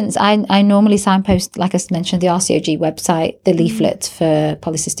patients, I normally signpost, like I mentioned, the RCOG website, the leaflet for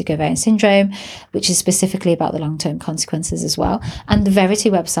polycystic ovarian syndrome, which is specifically about the long-term consequences as well, and the Verity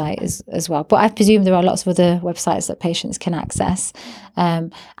website as well. But I presume there are lots of other websites that patients can access.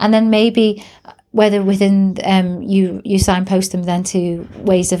 And then maybe whether within you signpost them then to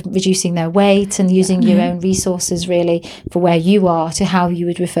ways of reducing their weight and using your own resources really for where you are, to how you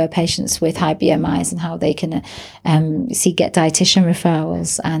would refer patients with high BMIs and how they can get dietitian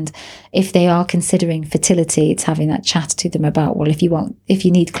referrals. And if they are considering fertility, it's having that chat to them about, well, if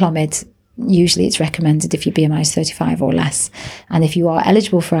you need Clomid, usually it's recommended if your BMI is 35 or less. And if you are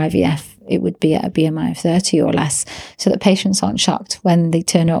eligible for IVF, it would be at a BMI of 30 or less, so that patients aren't shocked when they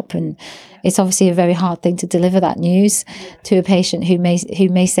turn up. And it's obviously a very hard thing to deliver that news to a patient who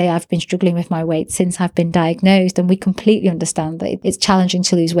may say, I've been struggling with my weight since I've been diagnosed. And we completely understand that it's challenging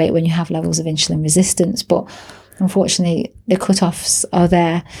to lose weight when you have levels of insulin resistance. But unfortunately, the cutoffs are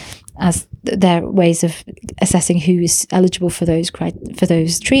there as their ways of assessing who is eligible for those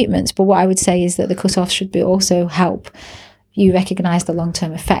treatments. But what I would say is that the cutoffs should be also help you recognise the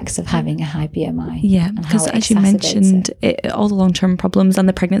long-term effects of having a high BMI. Yeah, because as you mentioned, all the long-term problems and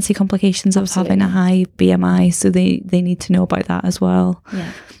the pregnancy complications of having a high BMI, so they need to know about that as well.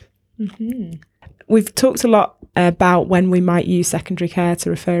 Yeah. Mm-hmm. We've talked a lot about when we might use secondary care to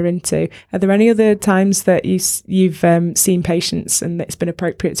refer into. Are there any other times that you've seen patients and it's been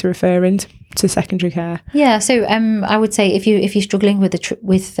appropriate to refer into secondary care? Yeah, so I would say if you're struggling with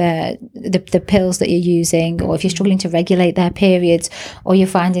the pills that you're using, or if you're struggling to regulate their periods, or you're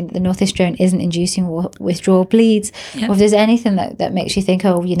finding that the northestrone isn't inducing withdrawal bleeds, or if there's anything that makes you think,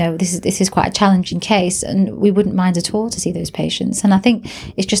 this is quite a challenging case, and we wouldn't mind at all to see those patients. And I think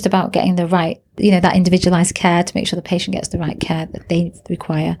it's just about getting the right, that individualized care to make sure the patient gets the right care that they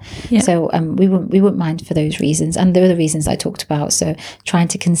require. Yeah. So we wouldn't mind for those reasons, and the other reasons I talked about. So trying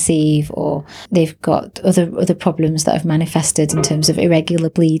to conceive, or they've got other problems that have manifested in terms of irregular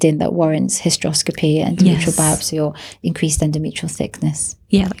bleeding that warrants hysteroscopy, endometrial biopsy, or increased endometrial thickness.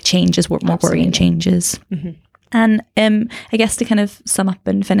 Yeah, like changes, more worrying changes. Mm-hmm. And I guess to kind of sum up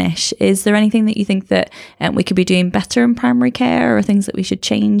and finish, is there anything that you think that we could be doing better in primary care, or things that we should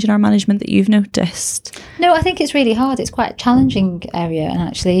change in our management that you've noticed? No, I think it's really hard. It's quite a challenging area. And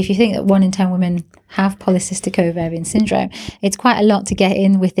actually, if you think that 1 in 10 women have polycystic ovarian syndrome, it's quite a lot to get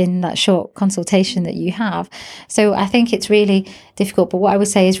in within that short consultation that you have. So I think it's really difficult. But what I would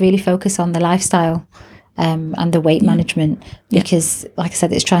say is really focus on the lifestyle and the weight management, because like I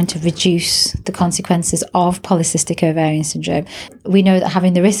said, it's trying to reduce the consequences of polycystic ovarian syndrome. We know that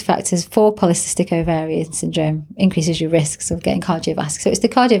having the risk factors for polycystic ovarian syndrome increases your risks of getting cardiovascular. So it's the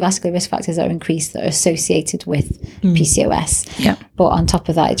cardiovascular risk factors that are increased that are associated with PCOS. Yeah. But on top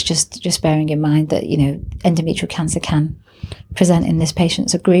of that, it's just bearing in mind that, endometrial cancer can presenting this patient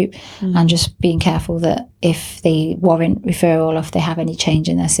as a group, and just being careful that if they warrant referral, or if they have any change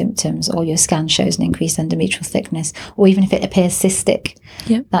in their symptoms, or your scan shows an increased endometrial thickness, or even if it appears cystic,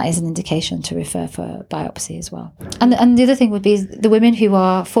 that is an indication to refer for biopsy as well. And the other thing would be the women who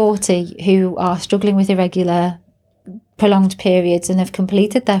are 40 who are struggling with irregular prolonged periods and have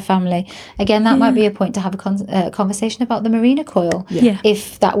completed their family. Again, that might be a point to have a conversation about the Mirena coil,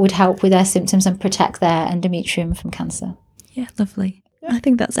 if that would help with their symptoms and protect their endometrium from cancer. Yeah, lovely. I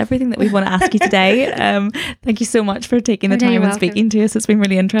think that's everything that we want to ask you today. Thank you so much for taking the time and speaking to us. It's been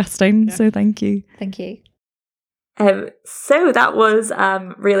really interesting. So thank you. Thank you. So that was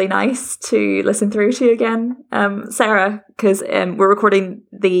really nice to listen through to you again, Sarah, because we're recording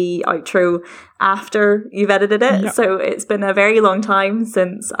the outro after you've edited it. Yep. So it's been a very long time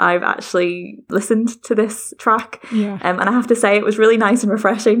since I've actually listened to this track. Yeah. And I have to say it was really nice and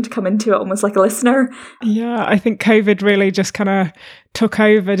refreshing to come into it almost like a listener. Yeah, I think COVID really just kind of took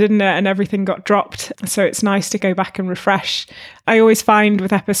over, didn't it? And everything got dropped. So it's nice to go back and refresh. I always find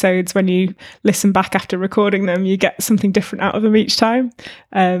with episodes, when you listen back after recording them, you get something different out of them each time.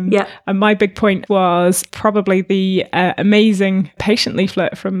 And my big point was probably the amazing patient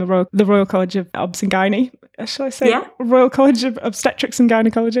leaflet from the Royal College of Obs and Gynae. Shall I say? Yeah. Royal College of Obstetrics and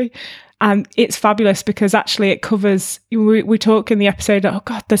Gynecology. And it's fabulous because actually it covers, we talk in the episode, oh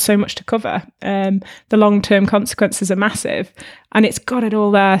God, there's so much to cover. The long-term consequences are massive. And it's got it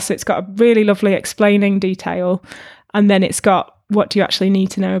all there. So it's got a really lovely explaining detail. And then it's got what do you actually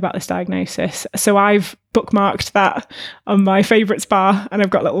need to know about this diagnosis. So I've bookmarked that on my favourites bar, and I've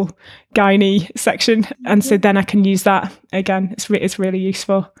got a little gynae section. And so then I can use that again. It's really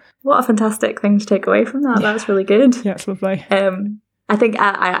useful. What a fantastic thing to take away from that. Yeah. That was really good. Yeah, it's lovely. I think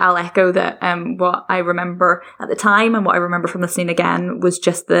I'll echo that what I remember at the time and what I remember from listening again was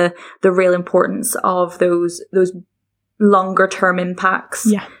just the real importance of those longer term impacts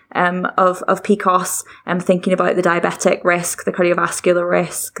of PCOS, thinking about the diabetic risk, the cardiovascular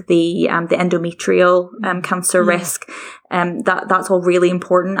risk, the endometrial cancer risk. That's all really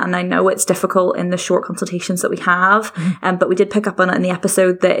important. And I know it's difficult in the short consultations that we have, but we did pick up on it in the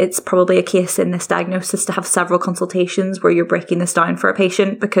episode that it's probably a case in this diagnosis to have several consultations where you're breaking this down for a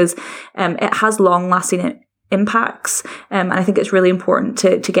patient, because it has long lasting impacts. And I think it's really important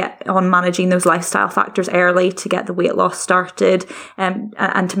to get on managing those lifestyle factors early to get the weight loss started,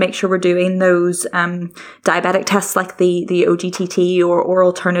 and to make sure we're doing those diabetic tests like the OGTT or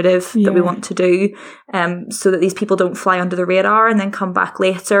alternative that we want to do, so that these people don't fly under the radar and then come back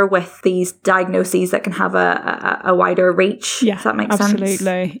later with these diagnoses that can have a wider reach, if that makes sense.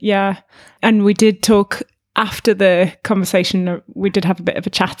 Absolutely. Yeah. And we did talk after the conversation, we did have a bit of a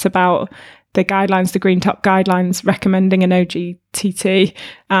chat about the guidelines, the Green Top guidelines recommending an OGTT,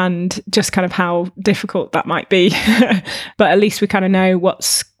 and just kind of how difficult that might be. But at least we kind of know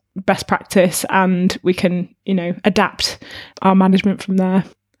what's best practice, and we can, adapt our management from there.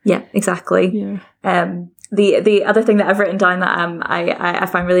 Yeah, exactly. Yeah. The other thing that I've written down that I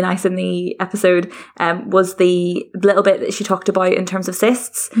find really nice in the episode was the little bit that she talked about in terms of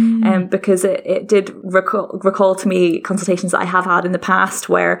cysts, because it did recall to me consultations that I have had in the past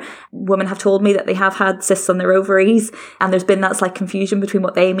where women have told me that they have had cysts on their ovaries, and there's been that slight confusion between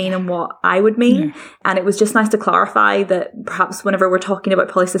what they mean and what I would mean. Yeah. And it was just nice to clarify that perhaps whenever we're talking about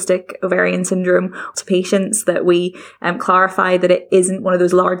polycystic ovarian syndrome to patients, that we clarify that it isn't one of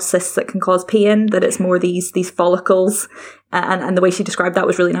those large cysts that can cause pain, that it's more these follicles, and the way she described that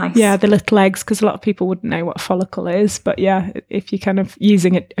was really nice. Yeah, the little eggs, because a lot of people wouldn't know what a follicle is, but yeah, if you're kind of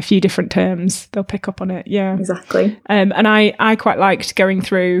using it a few different terms, they'll pick up on it. Yeah, exactly. And I quite liked going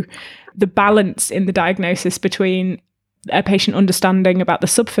through the balance in the diagnosis between a patient understanding about the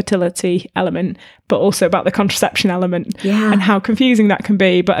subfertility element, but also about the contraception element, and how confusing that can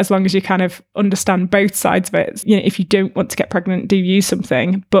be. But as long as you kind of understand both sides of it, if you don't want to get pregnant, do use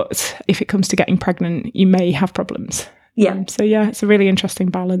something. But if it comes to getting pregnant, you may have problems. Yeah. So yeah, it's a really interesting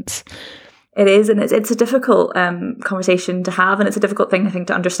balance. It is, and it's a difficult conversation to have, and it's a difficult thing, I think,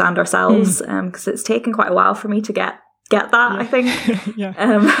 to understand ourselves, because it's taken quite a while for me to get that, I think.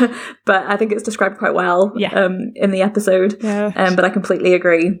 But I think it's described quite well in the episode. But I completely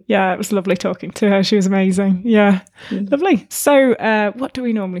agree. Yeah, it was lovely talking to her. She was amazing. Yeah, lovely. So what do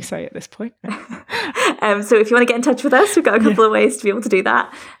we normally say at this point? So if you want to get in touch with us, we've got a couple of ways to be able to do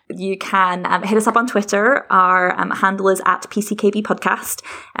that. you can hit us up on Twitter. Our handle is @PCKB Podcast.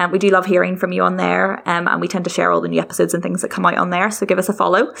 We do love hearing from you on there, and we tend to share all the new episodes and things that come out on there, so give us a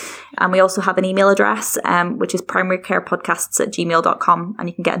follow. And we also have an email address, which is primarycarepodcasts@gmail.com, and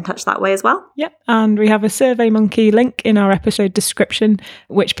you can get in touch that way as well. Yep, and we have a SurveyMonkey link in our episode description,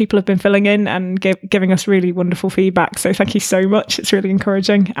 which people have been filling in and giving us really wonderful feedback. So thank you so much. It's really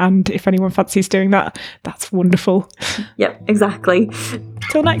encouraging. And if anyone fancies doing that, that's wonderful. Yep, exactly.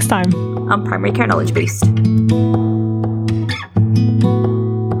 Till next time. On Primary Care Knowledge Boost.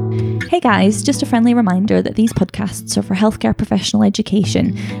 Hey guys, just a friendly reminder that these podcasts are for healthcare professional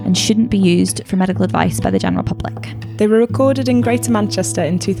education and shouldn't be used for medical advice by the general public. They were recorded in Greater Manchester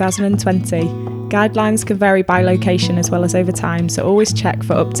in 2020. Guidelines can vary by location as well as over time, so always check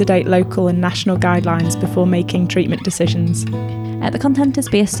for up-to-date local and national guidelines before making treatment decisions. The content is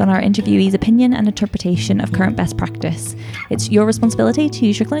based on our interviewee's opinion and interpretation of current best practice. It's your responsibility to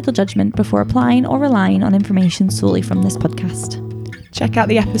use your clinical judgment before applying or relying on information solely from this podcast. Check out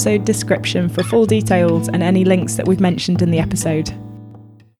the episode description for full details and any links that we've mentioned in the episode.